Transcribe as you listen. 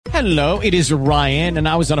Hello, it is Ryan, and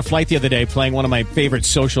I was on a flight the other day playing one of my favorite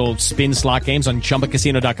social spin slot games on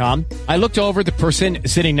ChumbaCasino.com. I looked over at the person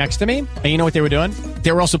sitting next to me, and you know what they were doing?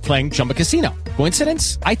 They were also playing Chumba Casino.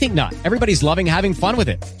 Coincidence? I think not. Everybody's loving having fun with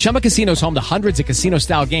it. Chumba Casino is home to hundreds of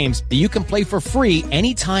casino-style games that you can play for free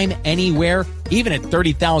anytime, anywhere, even at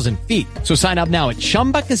 30,000 feet. So sign up now at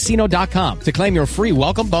ChumbaCasino.com to claim your free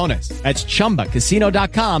welcome bonus. That's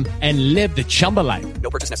ChumbaCasino.com and live the Chumba life.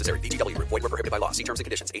 No purchase necessary. VGW. Void where prohibited by law. See terms and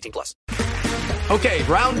conditions. 18 plus. Okay,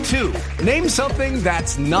 round two. Name something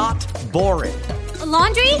that's not boring. A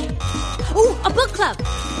laundry? Ooh, a book club.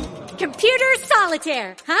 Computer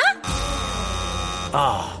solitaire, huh?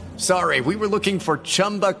 Ah, sorry. We were looking for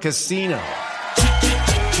Chumba Casino.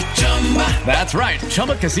 That's right.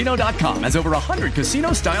 ChumbaCasino.com has over 100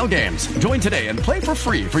 casino-style games. Join today and play for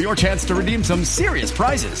free for your chance to redeem some serious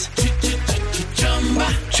prizes.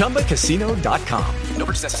 ChumbaCasino.com. No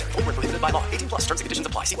purchase necessary. Void where prohibited by law. 18 plus. Terms and conditions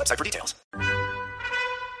apply. See website for details.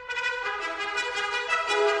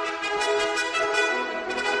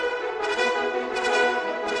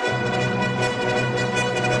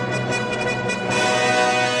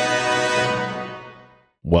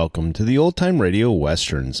 Welcome to the Old Time Radio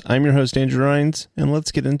Westerns. I'm your host, Andrew Rhynes, and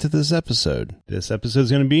let's get into this episode. This episode is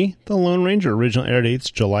going to be The Lone Ranger. Original air dates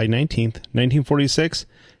July 19th, 1946,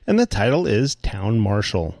 and the title is Town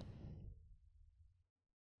Marshal.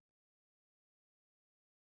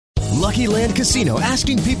 Lucky Land Casino,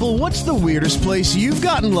 asking people, what's the weirdest place you've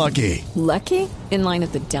gotten lucky? Lucky? In line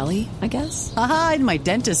at the deli, I guess? Aha, in my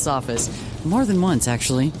dentist's office. More than once,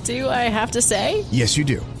 actually. Do I have to say? Yes, you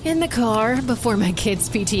do. In the car before my kids'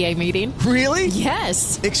 PTA meeting. Really?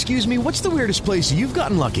 Yes. Excuse me, what's the weirdest place you've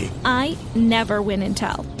gotten lucky? I never win and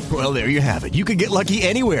tell. Well, there you have it. You can get lucky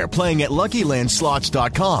anywhere, playing at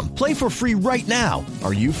LuckyLandSlots.com. Play for free right now.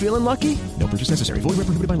 Are you feeling lucky? No purchase necessary. Void where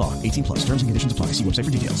prohibited by law. 18 plus. Terms and conditions apply. See website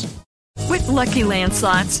for details. With Lucky Land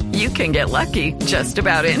Slots, you can get lucky just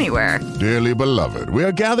about anywhere. Dearly beloved, we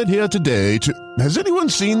are gathered here today to... Has anyone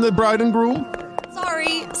seen the bride and groom?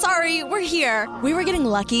 Sorry, we're here. We were getting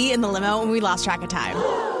lucky in the limo and we lost track of time.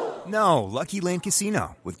 No, Lucky Land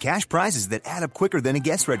Casino, with cash prizes that add up quicker than a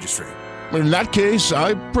guest registry. In that case,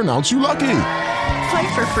 I pronounce you lucky.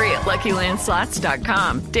 Play for free at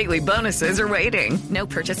LuckyLandSlots.com. Daily bonuses are waiting. No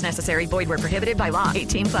purchase necessary. Void where prohibited by law.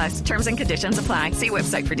 18 plus. Terms and conditions apply. See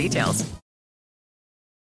website for details.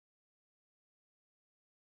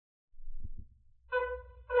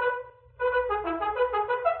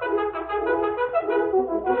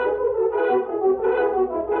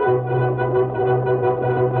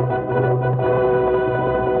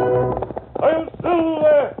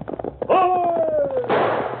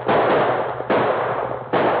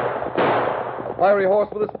 Fiery horse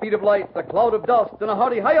with the speed of light, a cloud of dust, and a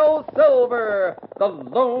hearty hi-yo silver, the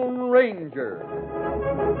Lone Ranger.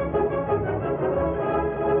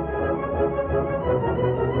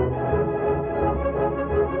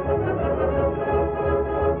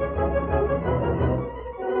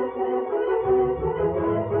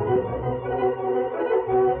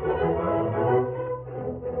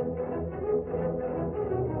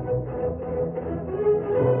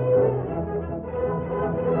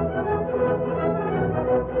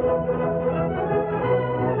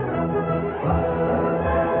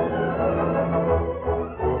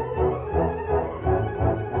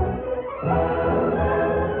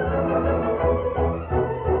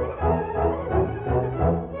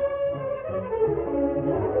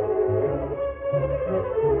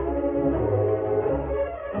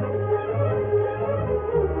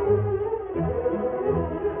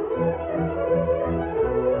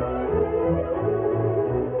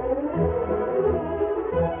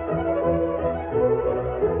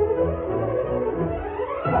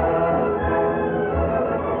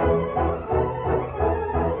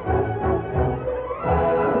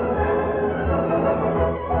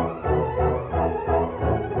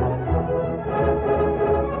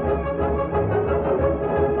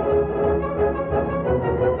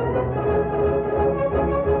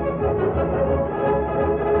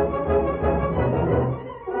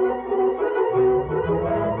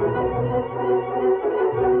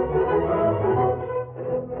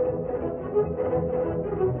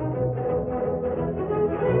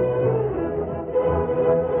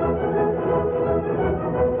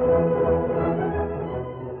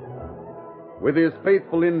 With his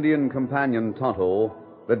faithful Indian companion Tonto,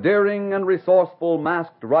 the daring and resourceful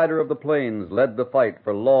masked rider of the plains led the fight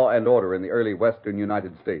for law and order in the early western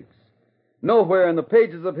United States. Nowhere in the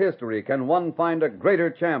pages of history can one find a greater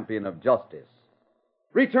champion of justice.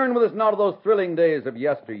 Return with us now to those thrilling days of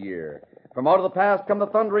yesteryear, From out of the past come the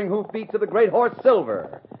thundering hoofbeats of the great horse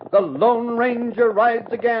Silver. The Lone Ranger rides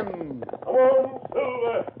again. Come on,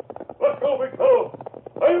 Silver. Let's go, big fellow.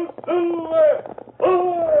 I'm Silver.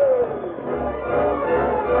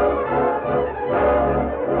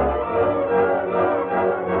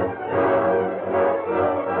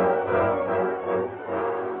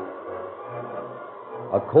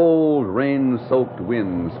 A cold, rain-soaked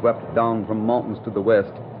wind swept down from mountains to the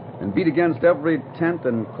west and beat against every tent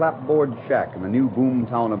and clapboard shack in the new boom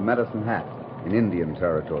town of Medicine Hat in Indian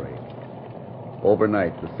Territory.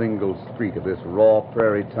 Overnight, the single street of this raw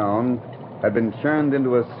prairie town had been churned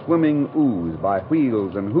into a swimming ooze by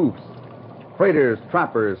wheels and hoofs. Freighters,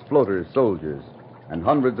 trappers, floaters, soldiers, and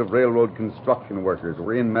hundreds of railroad construction workers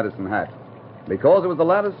were in Medicine Hat because it was the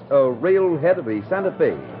latest railhead of the Santa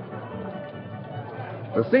Fe.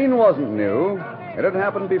 The scene wasn't new. It had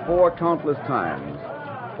happened before countless times.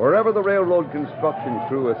 Wherever the railroad construction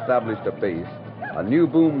crew established a base, a new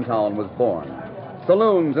boom town was born.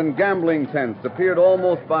 Saloons and gambling tents appeared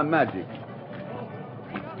almost by magic.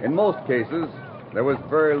 In most cases, there was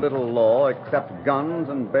very little law except guns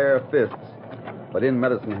and bare fists. But in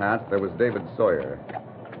Medicine Hat, there was David Sawyer.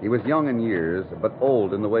 He was young in years, but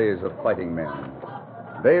old in the ways of fighting men.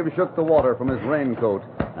 Dave shook the water from his raincoat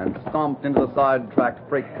and stomped into the side-tracked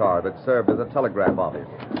freight car that served as a telegraph office.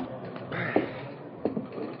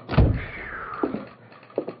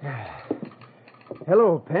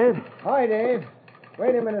 Hello, Pat. Hi, Dave.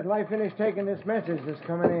 Wait a minute till I finish taking this message that's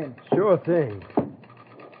coming in. Sure thing.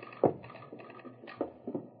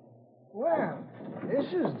 Well, this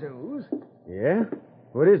is news. Yeah?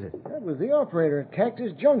 What is it? That was the operator at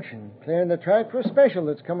Cactus Junction, clearing the track for a special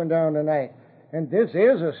that's coming down tonight. And this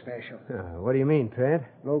is a special. What do you mean, Pat?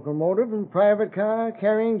 Locomotive and private car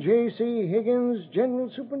carrying J.C. Higgins, General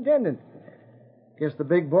Superintendent. Guess the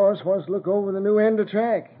big boss wants to look over the new end of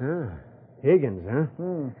track. Higgins, huh?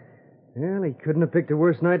 Well, he couldn't have picked a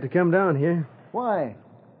worse night to come down here. Why?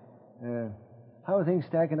 How are things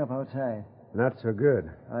stacking up outside? Not so good.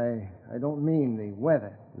 I don't mean the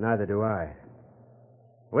weather. Neither do I.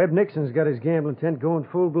 Webb Nixon's got his gambling tent going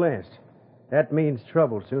full blast. That means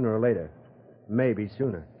trouble sooner or later. Maybe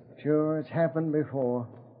sooner. Sure, it's happened before.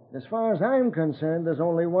 As far as I'm concerned, there's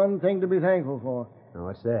only one thing to be thankful for. Oh,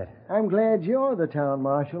 what's that? I'm glad you're the town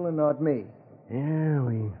marshal and not me. Yeah,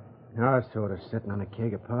 we are sort of sitting on a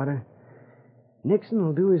keg of powder. Nixon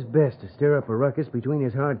will do his best to stir up a ruckus between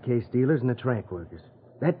his hard case dealers and the track workers.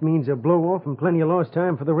 That means a blow-off and plenty of lost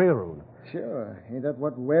time for the railroad. Sure. Ain't that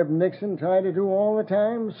what Webb Nixon tried to do all the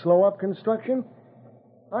time? Slow up construction?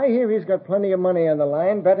 I hear he's got plenty of money on the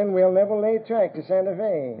line, betting we'll never lay track to Santa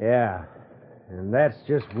Fe. Yeah. And that's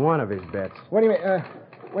just one of his bets. Wait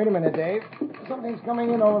a minute, Dave. Something's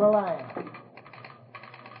coming in over the line.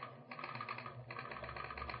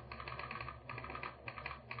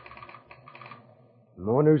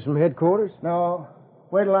 More news from headquarters? No.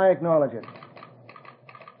 Wait till I acknowledge it.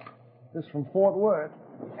 This from Fort Worth.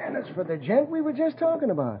 And it's for the gent we were just talking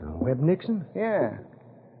about. Webb Nixon? Yeah.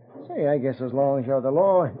 Say, I guess as long as you're the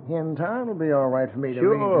law in town, it'll be all right for me to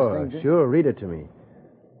read this thing. Sure, read it to me.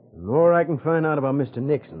 The more I can find out about Mr.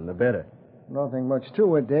 Nixon, the better. Nothing much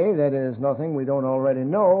to it, Dave. That is, nothing we don't already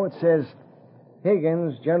know. It says,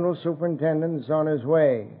 Higgins, General Superintendent, is on his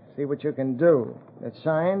way. See what you can do. It's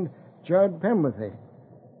signed, Judd Pemberthy.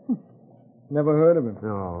 Never heard of him.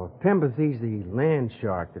 No, Pemberthy's the land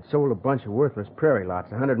shark that sold a bunch of worthless prairie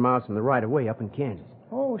lots 100 miles from the right-of-way up in Kansas.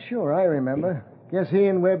 Oh, sure, I remember. Guess he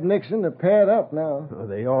and Webb Nixon are paired up now. Oh,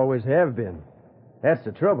 they always have been. That's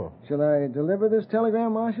the trouble. Shall I deliver this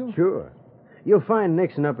telegram, Marshal? Sure. You'll find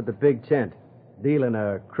Nixon up at the big tent, dealing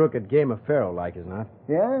a crooked game of faro like as not.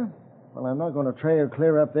 Yeah? Well, I'm not going to trail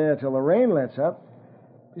clear up there till the rain lets up.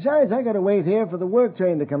 Besides, I got to wait here for the work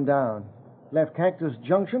train to come down. Left Cactus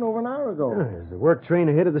Junction over an hour ago. Is the work train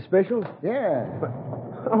ahead of the specials? Yeah.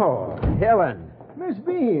 Oh, Helen. Miss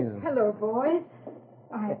Beale. Hello, boys.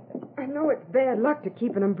 I know it's bad luck to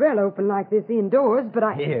keep an umbrella open like this indoors, but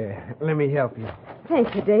Here, let me help you.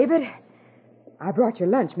 Thank you, David. I brought your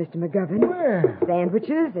lunch, Mr. McGovern. Where?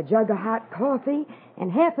 Sandwiches, a jug of hot coffee,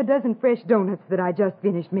 and half a dozen fresh donuts that I just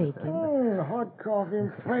finished making. Hot coffee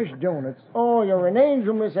and fresh donuts. Oh, you're an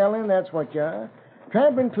angel, Miss Ellen, that's what you are.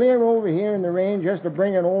 Tramping clear over here in the rain just to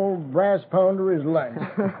bring an old brass pounder his lunch.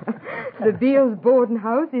 The Beals boarding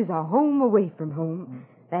house is a home away from home.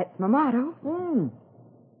 That's my motto.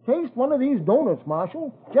 Taste one of these donuts,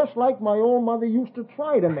 Marshal. Just like my old mother used to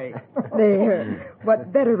try to make. There.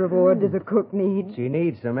 What better reward does a cook need? She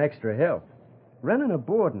needs some extra help. Running a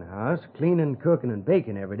boarding house, cleaning, cooking, and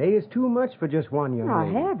baking every day is too much for just one young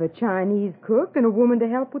lady. I have a Chinese cook and a woman to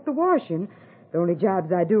help with the washing. The only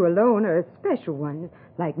jobs I do alone are special ones,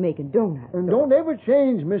 like making donuts. And don't ever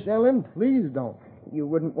change, Miss Ellen. Please don't. You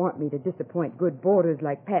wouldn't want me to disappoint good boarders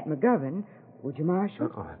like Pat McGovern, would you, Marshal?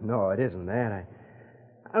 No, it isn't that.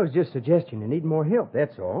 I was just suggesting you need more help,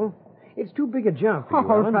 that's all. It's too big a job for you,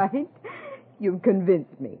 All Ellen. right. You've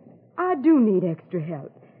convinced me. I do need extra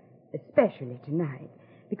help, especially tonight,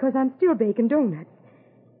 because I'm still baking donuts.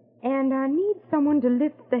 And I need someone to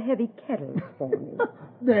lift the heavy kettles for me.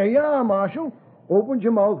 There you are, Marshal. Opened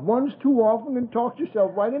your mouth once too often and talked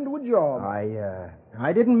yourself right into a job.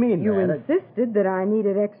 I didn't mean You that. insisted that I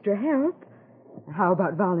needed extra help. How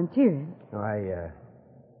about volunteering?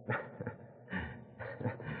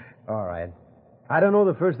 All right. I don't know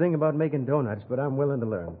the first thing about making donuts, but I'm willing to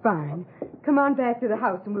learn. Fine. Come on back to the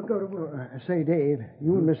house and we'll go to work. Say, Dave,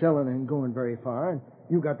 you and Miss Ellen ain't going very far.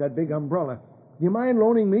 You got that big umbrella. Do you mind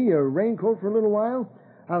loaning me your raincoat for a little while?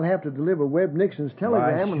 I'll have to deliver Webb Nixon's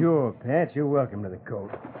telegram. Why, sure, Pat. You're welcome to the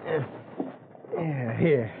coat.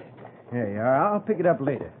 Here. There you are. I'll pick it up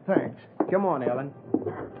later. Thanks. Come on, Ellen.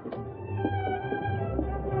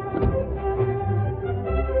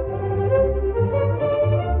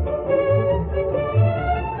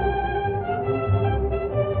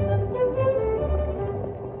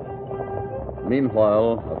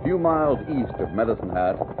 Meanwhile, a few miles east of Medicine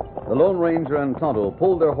Hat, the Lone Ranger and Tonto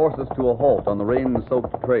pulled their horses to a halt on the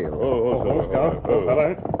rain-soaked trail.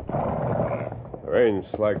 The rain's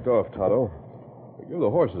slacked off, Tonto. Give the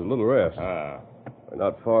horses a little rest. We're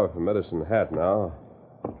not far from Medicine Hat now.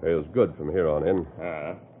 Trail's good from here on in.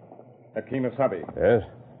 Akima Sabi. Yes?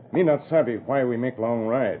 Me not Sabi why we make long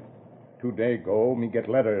ride. 2 day ago, me get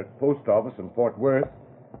letter at post office in Fort Worth.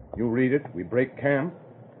 You read it, we break camp.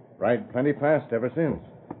 Ride plenty fast ever since.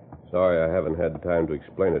 Sorry I haven't had time to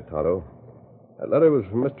explain it, Tonto. That letter was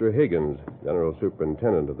from Mr. Higgins, General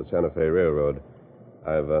Superintendent of the Santa Fe Railroad.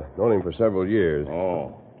 I've known him for several years.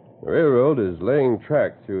 Oh. The railroad is laying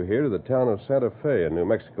track through here to the town of Santa Fe in New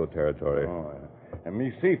Mexico territory. And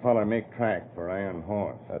me see fella make track for Iron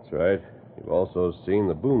Horse. That's right. You've also seen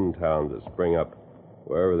the boom towns that spring up,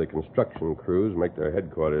 wherever the construction crews make their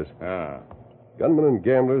headquarters. Gunmen and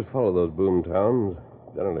gamblers follow those boom towns,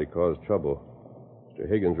 generally cause trouble. Mr.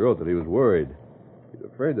 Higgins wrote that he was worried. He's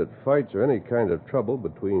afraid that fights or any kind of trouble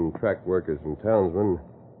between track workers and townsmen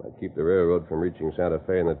might keep the railroad from reaching Santa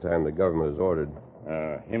Fe in the time the government has ordered.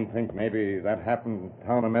 Him think maybe that happened in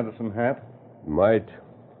town of Medicine Hat? Might.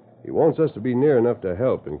 He wants us to be near enough to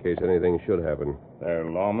help in case anything should happen. There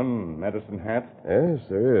lawman, Medicine Hat? Yes,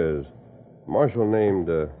 there is. A marshal named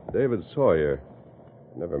David Sawyer.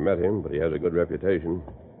 Never met him, but he has a good reputation.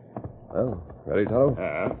 Well, ready, Tonto?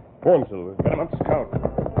 Go on, Silver. Get him up, scout.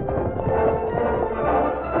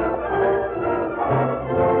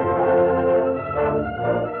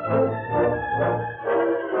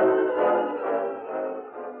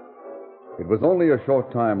 It was only a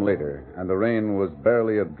short time later, and the rain was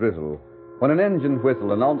barely a drizzle, when an engine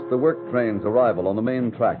whistle announced the work train's arrival on the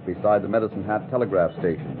main track beside the Medicine Hat telegraph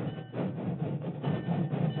station.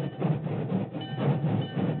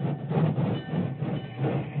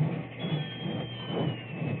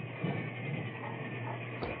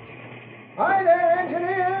 Hi there,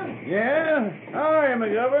 engineer. Yeah? How are you,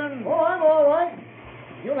 McGovern? Oh, I'm all right.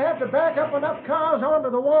 You'll have to back up enough cars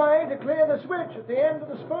onto the Y to clear the switch at the end of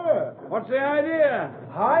the spur. What's the idea?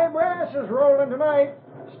 High brass is rolling tonight.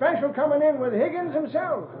 Special coming in with Higgins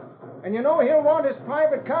himself. And you know he'll want his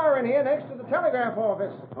private car in here next to the telegraph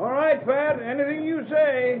office. All right, Pat. Anything you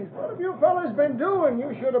say. What have you fellas been doing?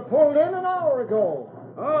 You should have pulled in an hour ago.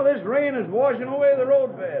 Oh, this rain is washing away the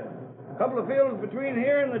roadbed. A couple of fields between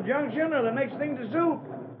here and the junction are the next thing to suit.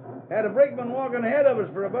 Had a brakeman walking ahead of us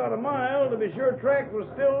for about a mile to be sure track was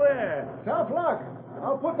still there. Tough luck.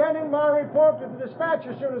 I'll put that in my report to the dispatch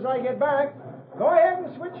as soon as I get back. Go ahead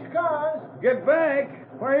and switch your cars. Get back?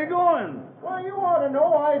 Where are you going? Well, you ought to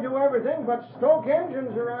know I do everything but stoke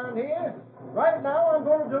engines around here. Right now, I'm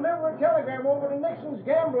going to deliver a telegram over to Nixon's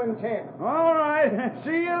gambling tent. All right.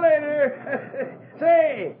 See you later.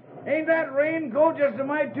 Say, ain't that raincoat just a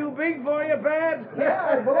mite too big for you, Pat?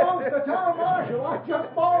 Yeah, it belongs to town marshal. I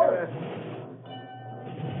just bought it.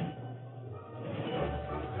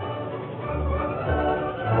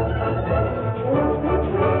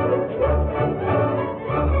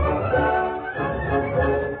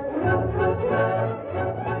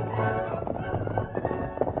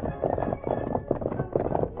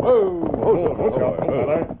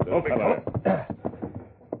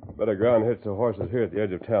 Better ground hitch the horses here at the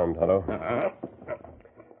edge of town, Tonto.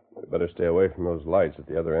 We better stay away from those lights at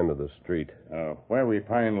the other end of the street. Where we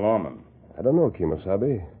find lawmen? I don't know,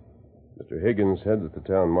 Kemosabe. Mr. Higgins said that the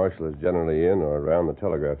town marshal is generally in or around the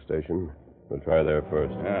telegraph station. We'll try there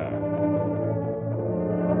first.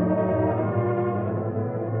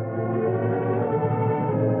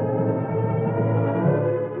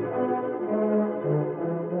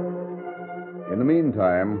 In the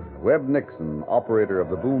meantime, Webb Nixon, operator of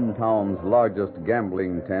the Boomtown's largest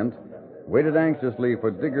gambling tent, waited anxiously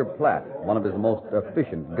for Digger Platt, one of his most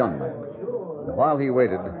efficient gunmen. And while he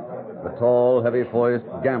waited, the tall, heavy-voiced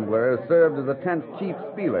gambler served as the tent's chief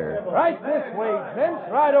spieler. Right this way,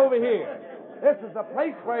 gents, right over here. This is the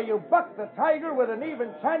place where you buck the tiger with an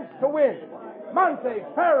even chance to win. Monte,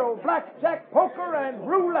 faro, blackjack, poker, and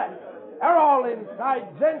roulette. They're all inside,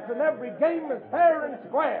 gents, and every game is fair and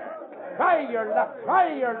square. Try your luck,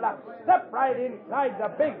 try your luck. Step right inside the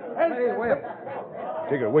big tent. Hey, Webb.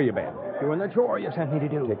 Digger, where you been? Doing the chore you sent me to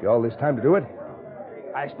do. Take you all this time to do it?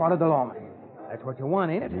 I spotted the lawman. That's what you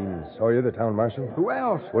want, ain't it? Sawyer, the town marshal? Who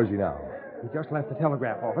else? Where's he now? He just left the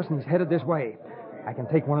telegraph office, and he's headed this way. I can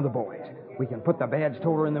take one of the boys. We can put the badge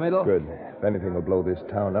toter in the middle. Good. If anything will blow this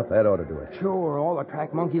town up, that ought to do it. Sure, all the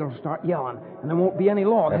track monkeys will start yelling, and there won't be any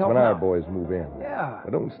law to That's help when them our out. boys move in. Yeah. Now,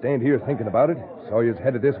 don't stand here thinking about it. Sawyer's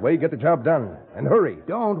headed this way. Get the job done. And hurry.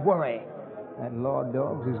 Don't worry. That law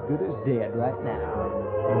dog's as good as dead right now.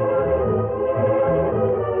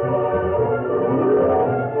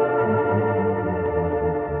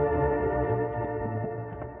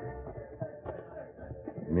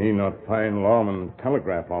 Me not find lawman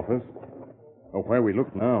telegraph office. Oh, where we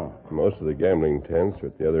look now? Most of the gambling tents are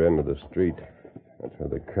at the other end of the street. That's where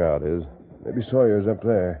the crowd is. Maybe Sawyer's up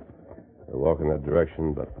there. We'll walk in that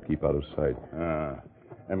direction, but keep out of sight.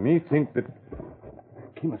 And me think that...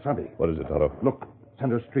 Kimasabi. What is it, Tonto? Look,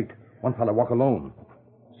 center street. One fella walk alone.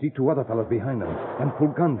 See two other fellas behind them. And pull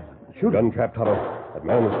guns. Shoot Gun trap, Tonto. That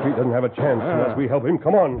man on the street doesn't have a chance unless we help him.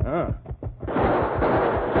 Come on.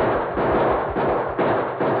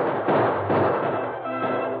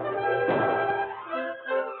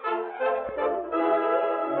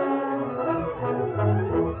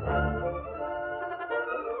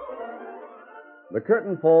 The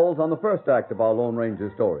curtain falls on the first act of our Lone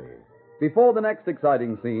Ranger story. Before the next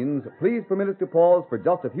exciting scenes, please permit us to pause for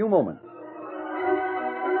just a few moments.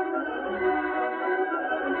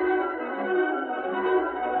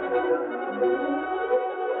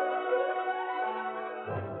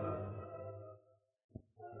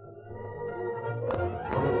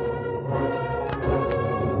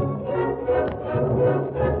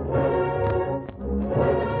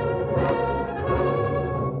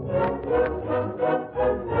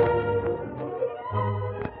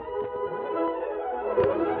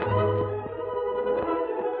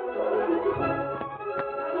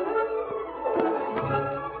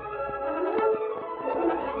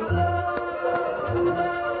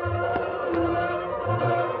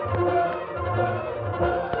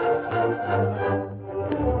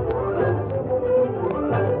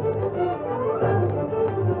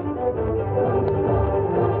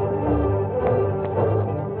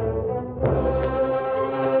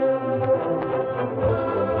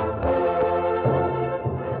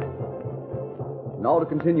 Now to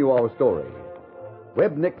continue our story.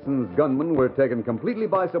 Webb Nixon's gunmen were taken completely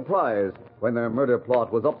by surprise when their murder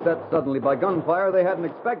plot was upset suddenly by gunfire they hadn't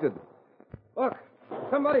expected. Look,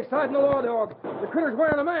 somebody's siding the law dog. The critter's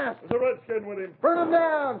wearing a mask. There's a redskin with him. Burn him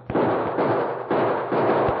down.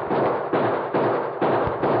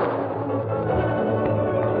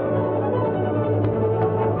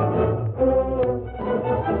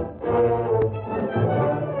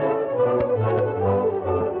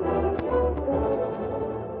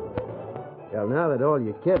 Well, now that all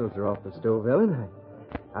your kettles are off the stove, Ellen,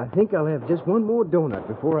 I think I'll have just one more donut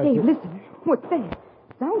before I Hey, get... listen. What's that?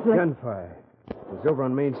 Sounds like... Gunfire. It was over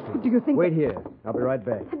on Main Street. Do you think... Wait here. I'll be right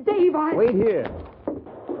back. Dave, I... Wait here.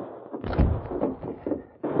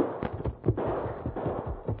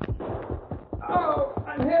 Oh,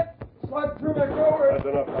 I'm hit. Slug through my shoulder. That's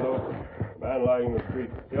enough, Tonto. Man lying in the street.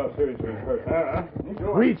 See how seriously he's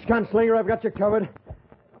hurt. Reach, gunslinger. I've got you covered.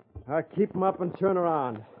 I'll keep him up and turn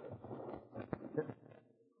around.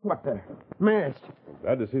 What the? Masked.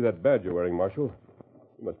 Glad to see that badge you're wearing, Marshal.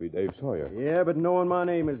 You must be Dave Sawyer. Yeah, but knowing my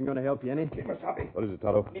name isn't going to help you any. Kimasabi. What is it,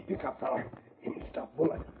 Tonto? Me pick up, fella. Him stop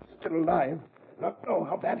bullet. Still alive. Not know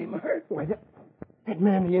how bad him hurt. Why, that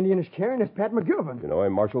man the Indian is carrying is Pat McGilvin. You know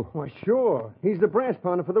him, Marshal? Why, sure. He's the brass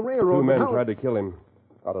pounder for the railroad. Two men tried to kill him.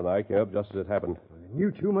 Todd and I came up just as it happened. You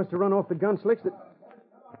two must have run off the gun slicks that...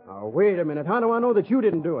 Oh, wait a minute. How do I know that you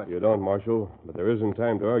didn't do it? You don't, Marshal, but there isn't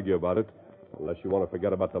time to argue about it. Unless you want to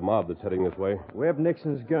forget about the mob that's heading this way. Webb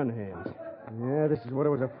Nixon's gun hands. Yeah, this is what I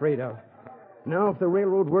was afraid of. Now, if the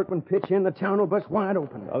railroad workmen pitch in, the town will bust wide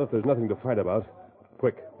open. Now that there's nothing to fight about.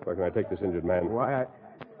 Quick, where can I take this injured man? Why,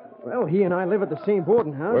 Well, he and I live at the same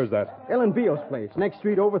boarding house. Where's that? Ellen Beale's place. Next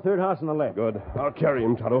street over, third house on the left. Good. I'll carry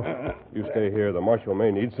him, Tonto. You stay here. The marshal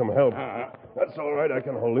may need some help. That's all right. I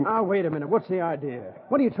can hold him. Wait a minute. What's the idea?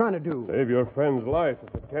 What are you trying to do? Save your friend's life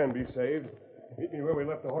if it can be saved. Meet me where we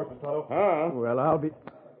left the horses, Tonto. Well, I'll be...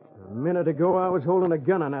 A minute ago, I was holding a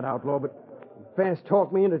gun on that outlaw, but he fast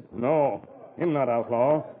talked me into... No, him not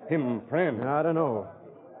outlaw. Him friend. I don't know.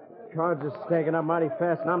 Cards are stacking up mighty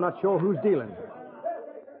fast, and I'm not sure who's dealing.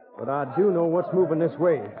 But I do know what's moving this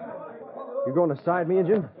way. You going to side me,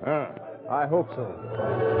 Injun? I hope so.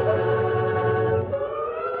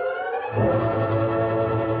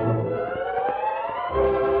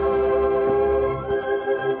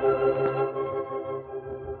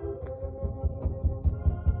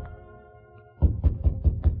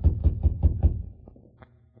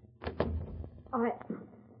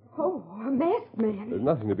 A masked man. There's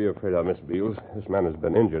nothing to be afraid of, Miss Beals. This man has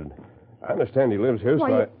been injured. I understand he lives here,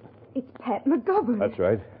 Why, it's Pat McGovern. That's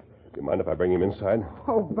right. Do you mind if I bring him inside?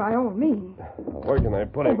 Oh, by all means. Where can I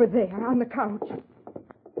put him? Over there, on the couch.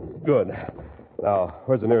 Good. Now,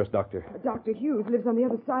 where's the nearest doctor? Dr. Hughes lives on the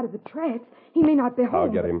other side of the tracks. He may not be home. I'll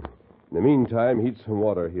get him. In the meantime, heat some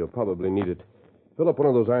water. He'll probably need it. Fill up one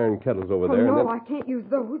of those iron kettles over there. No, and then... I can't use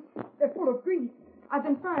those. They're full of grease. I've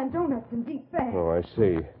been frying donuts in deep fat. Oh, I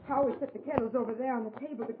see. I always set the kettles over there on the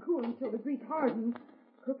table to cool until the grease hardens.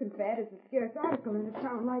 Cooking fat is a scarce article in a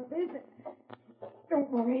town like this. Don't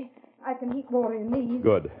worry. I can heat water in these.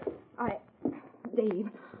 Good. Dave,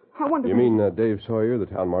 I wonder... You mean Dave Sawyer, the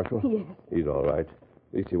town marshal? Yes. He's all right.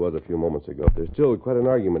 At least he was a few moments ago. There's still quite an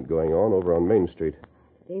argument going on over on Main Street.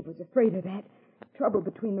 Dave was afraid of that. Trouble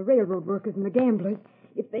between the railroad workers and the gamblers.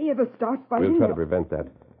 If they ever start fighting... We'll try to prevent that.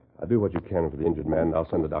 I'll do what you can for the injured man, and I'll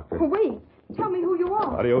send the doctor. Oh, wait. Tell me who you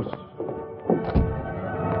are. Adios.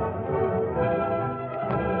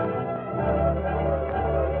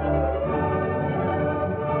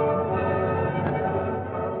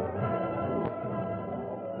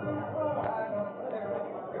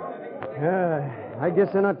 I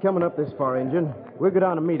guess they're not coming up this far, Injun. We'll go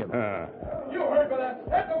down and meet them. You heard what I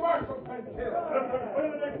said. The marshal's been killed.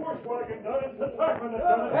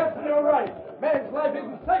 That's your right. Man's life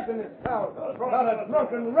isn't safe in this town. Not a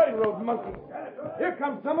drunken railroad monkey. Here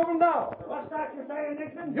come some of them now. What's that you're saying,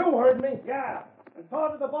 Nixon? You heard me. Yeah. And so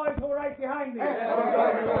did the boys who were right behind me.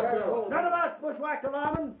 None of us bushwhacked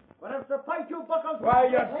alarming, but it's the fight you buckles... Why,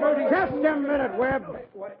 you dirty... Just a minute, Webb.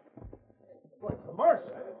 What's the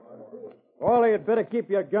marshal? Wally, you'd better keep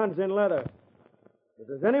your guns in leather. If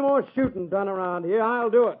there's any more shooting done around here, I'll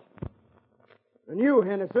do it. And you,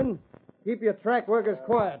 Henderson, keep your track workers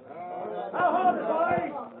quiet. Now hold it,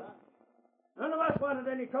 boys. None of us wanted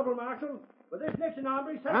any trouble, Marshal. But this Nixon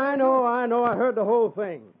hombre said... I know. I heard the whole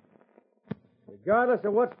thing. Regardless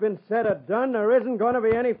of what's been said or done, there isn't going to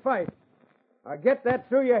be any fight. Now get that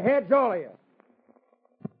through your heads, all of you.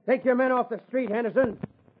 Take your men off the street, Henderson.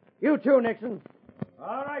 You too, Nixon.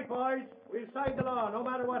 All right, boys. We'll side the law, no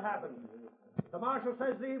matter what happens. The marshal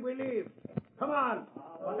says leave, we leave. Come on.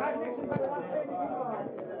 But that Nixon better not say anything more.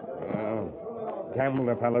 Gamble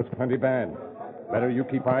the fellow's plenty bad. Better you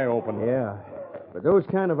keep eye open. Yeah, but those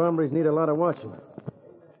kind of hombres need a lot of watching.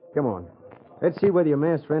 Come on. Let's see whether your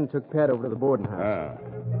masked friend took Pat over to the boarding house.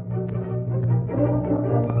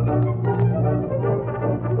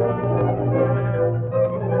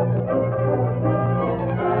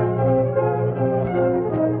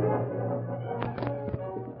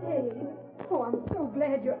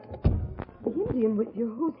 The Indian with you,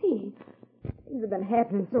 who's he? Things have been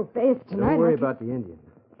happening so fast tonight. Don't worry about the Indian.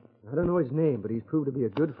 I don't know his name, but he's proved to be a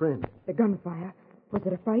good friend. The gunfire. Was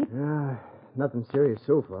it a fight? Nothing serious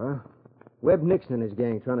so far. Webb Nixon and his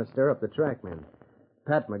gang trying to stir up the trackmen.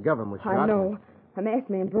 Pat McGovern was shot. I know. A masked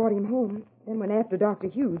man brought him home. Then went after Dr.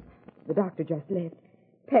 Hughes. The doctor just left.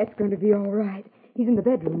 Pat's going to be all right. He's in the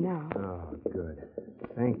bedroom now. Oh, good.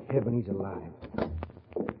 Thank heaven he's alive.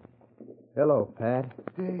 Hello, Pat.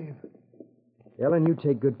 Dave. Ellen, you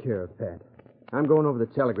take good care of Pat. I'm going over to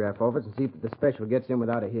the telegraph office and see if the special gets in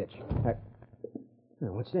without a hitch.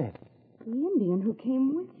 What's that? The Indian who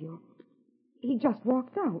came with you. He just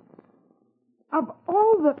walked out. Of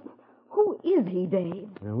all the... Who is he, Dave?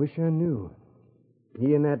 I wish I knew.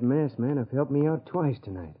 He and that masked man have helped me out twice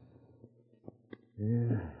tonight.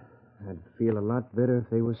 Yeah, I'd feel a lot better if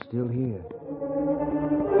they were still here.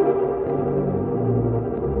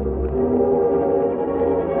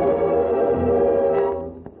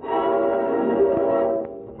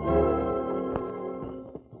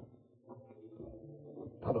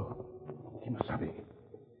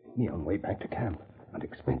 Me on way back to camp. And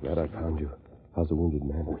expense. Glad I found you. How's the wounded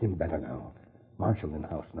man? Oh, him better now. Marshal in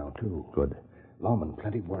house now, too. Good. Lawmen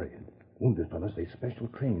plenty worried. Wounded fellas say special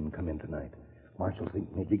train come in tonight. Marshal think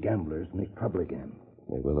maybe gamblers make trouble again.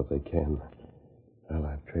 They will if they can. Well,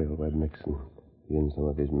 I've trailed Webb Nixon. He and some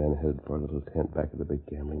of his men headed for a little tent back of the big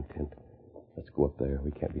gambling tent. Let's go up there.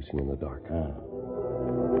 We can't be seen in the dark.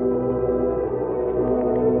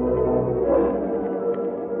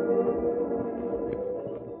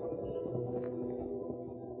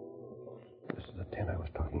 This is the tent I was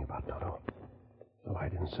talking about, Toto. So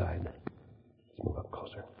hide inside. Let's move up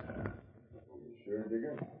closer. Sure,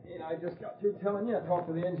 Digger. And I just got through telling you I talked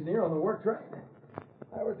to the engineer on the work train.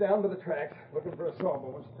 I was down to the tracks looking for a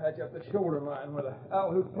sawbones to patch up the shoulder line with a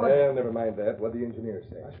Alhoot plug. Well, never mind that. What the engineer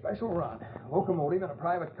say? A special run. A locomotive and a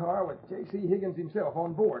private car with J.C. Higgins himself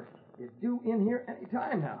on board. It's due in here any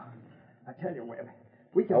time now. I tell you, Webb,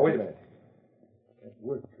 we can... Oh, wait a minute. That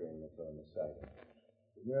work train that's on the siding.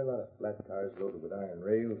 Isn't there a lot of flat cars loaded with iron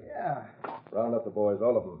rails? Yeah. Round up the boys,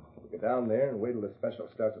 all of them. We get down there and wait till the special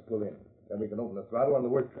starts to pull in. Then we can open the throttle on the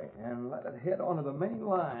work train. And let it head onto the main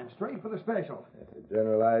line, straight for the special. That's a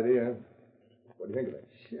general idea. What do you think of it?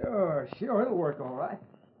 Sure, it'll work all right.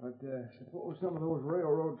 But suppose some of those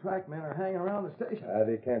railroad trackmen are hanging around the station.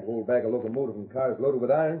 They can't hold back a locomotive and cars loaded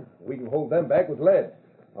with iron. We can hold them back with lead.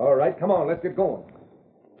 All right, come on, let's get going.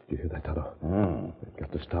 Did you hear that, Toto? We've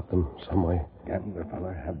got to stop them some way. Gambler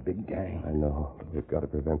fella have big gang. I know, but we've got to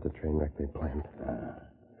prevent the train wreck they planned.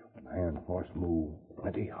 An iron horse move.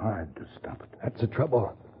 Plenty hard to stop it. That's the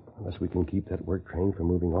trouble. Unless we can keep that work train from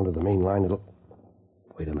moving onto the main line, it'll...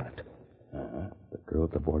 Wait a minute. The girl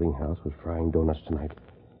at the boarding house was frying donuts tonight.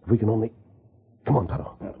 If we can only... Come on,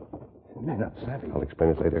 Toto. They're not savvy. I'll explain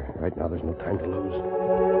it later. Right now, there's no time to lose.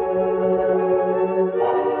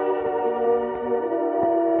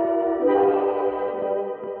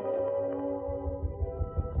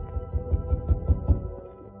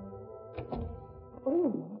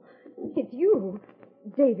 It's you.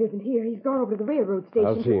 Dave isn't here. He's gone over to the railroad station.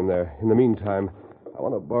 I'll see him there. In the meantime, I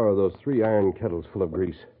want to borrow those 3 iron kettles full of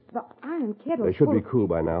grease. The iron kettles. They should be cool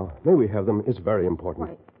by now. May we have them? It's very important.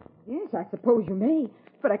 Why, yes, I suppose you may.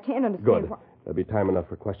 But I can't understand Good. why... There'll be time enough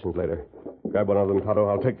for questions later. Grab one of them, Toto.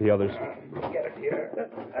 I'll take the others. Get it here.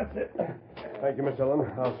 That's it. Thank you, Miss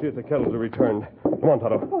Ellen. I'll see if the kettles are returned. Come on,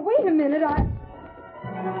 Toto. Oh, wait a minute.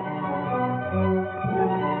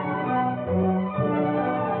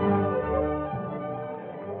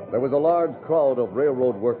 There was a large crowd of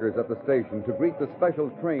railroad workers at the station to greet the special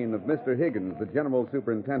train of Mr. Higgins, the general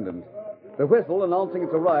superintendent. The whistle announcing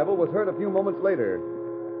its arrival was heard a few moments later.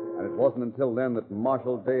 And it wasn't until then that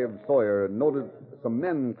Marshal Dave Sawyer noted some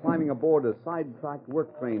men climbing aboard a sidetracked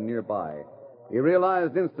work train nearby. He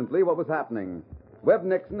realized instantly what was happening. Webb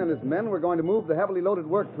Nixon and his men were going to move the heavily loaded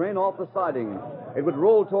work train off the siding. It would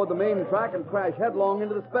roll toward the main track and crash headlong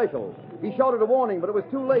into the special. He shouted a warning, but it was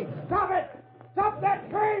too late. Stop it! Stop that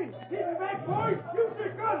train! Keep it back, boys! Use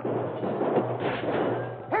your guns!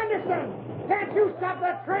 Henderson! Can't you stop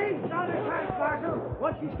that train? Not a chance, Marshal.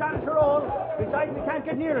 Once she starts her own, besides we can't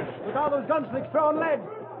get near it with all those gunslicks throwing lead.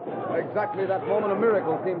 Exactly that moment, a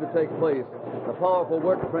miracle seemed to take place. The powerful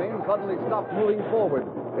work train suddenly stopped moving forward.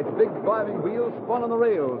 Its big driving wheels spun on the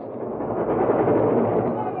rails.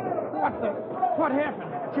 What happened?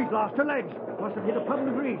 She's lost her legs. Must have hit a puddle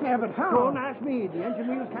of grease. Yeah, but how? Don't ask me. The engine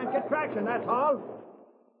wheels can't get traction, that's all.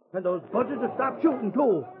 And those buzzards have stopped shooting,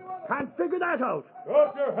 too. Can't figure that out.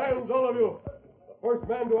 Drop your hands, all of you. The first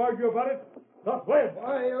man to argue about it, not Webb.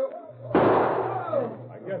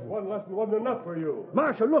 I guess one lesson wasn't enough for you.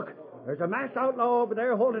 Marshal, look. There's a masked outlaw over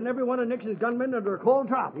there holding every one of Nixon's gunmen under a cold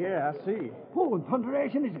drop. Yeah, I see. Who in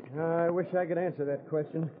thunderation is it? I wish I could answer that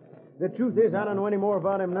question. The truth is, I don't know any more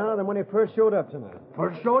about him now than when he first showed up tonight.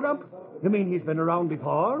 First showed up? You mean he's been around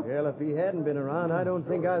before? Well, if he hadn't been around, I don't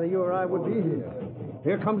think either you or I would be here.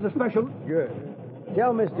 Here comes the special. Good.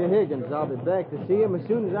 Tell Mr. Higgins I'll be back to see him as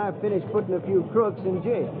soon as I've finished putting a few crooks in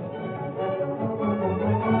jail.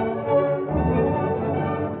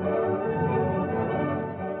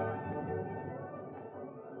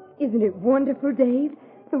 Isn't it wonderful, Dave?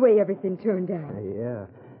 The way everything turned out. Yeah.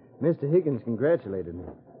 Mr. Higgins congratulated me.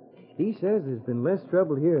 He says there's been less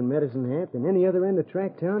trouble here in Medicine Hat than any other end of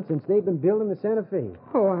track town since they've been building the Santa Fe.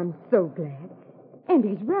 Oh, I'm so glad. And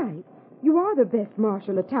he's right. You are the best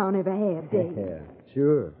marshal a town ever had, Dave. Yeah,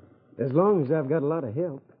 sure. As long as I've got a lot of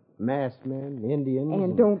help. Masked men, Indians.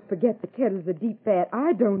 And don't forget the kettles of deep fat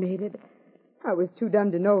I donated. I was too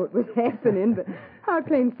dumb to know it was happening, but I'll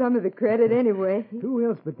claim some of the credit anyway. Who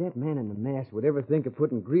else but that man in the mask would ever think of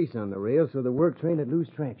putting grease on the rails so the work train would lose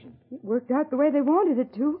traction? It worked out the way they wanted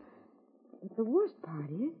it to. But the worst part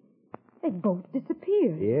is, they both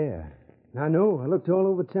disappeared. Yeah. I know. I looked all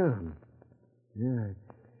over town. Yeah.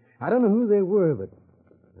 I don't know who they were, but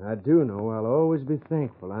I do know I'll always be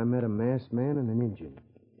thankful I met a masked man and an Indian.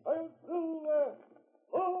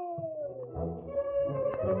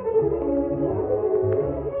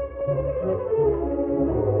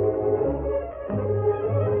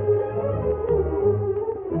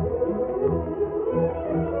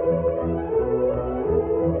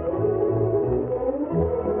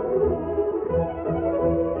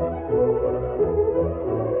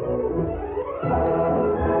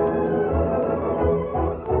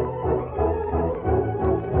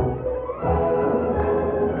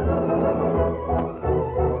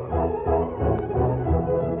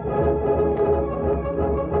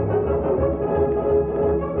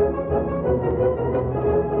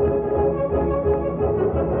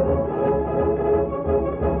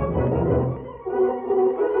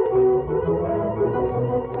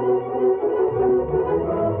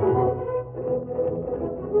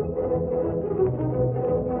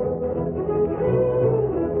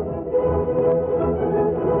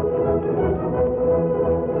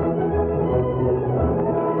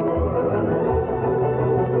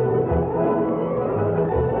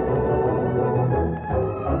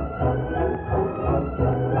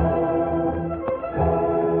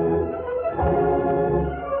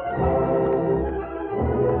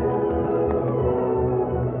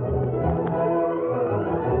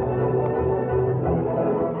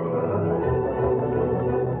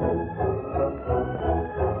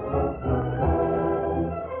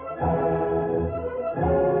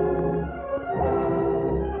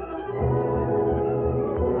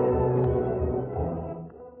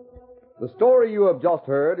 The story you have just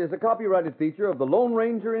heard is a copyrighted feature of the Lone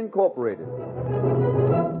Ranger Incorporated.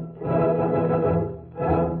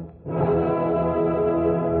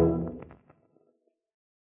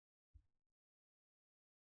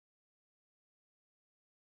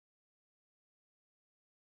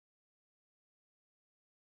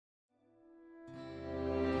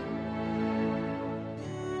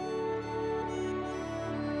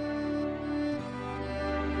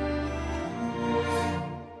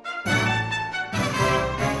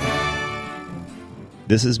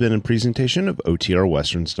 This has been a presentation of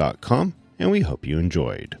OTRWesterns.com, and we hope you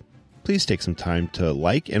enjoyed. Please take some time to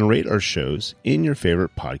like and rate our shows in your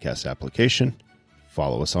favorite podcast application.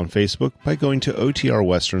 Follow us on Facebook by going to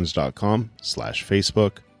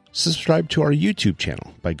OTRWesterns.com/Facebook. Subscribe to our YouTube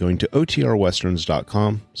channel by going to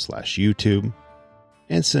OTRWesterns.com/YouTube.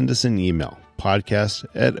 And send us an email,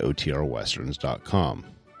 podcast@OTRWesterns.com.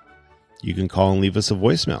 You can call and leave us a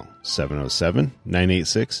voicemail,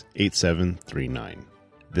 707-986-8739.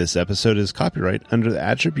 This episode is copyright under the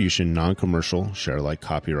Attribution Non-Commercial Share-alike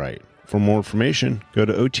copyright. For more information, go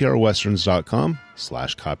to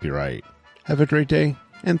OTRWesterns.com/copyright. Have a great day,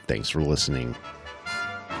 and thanks for listening.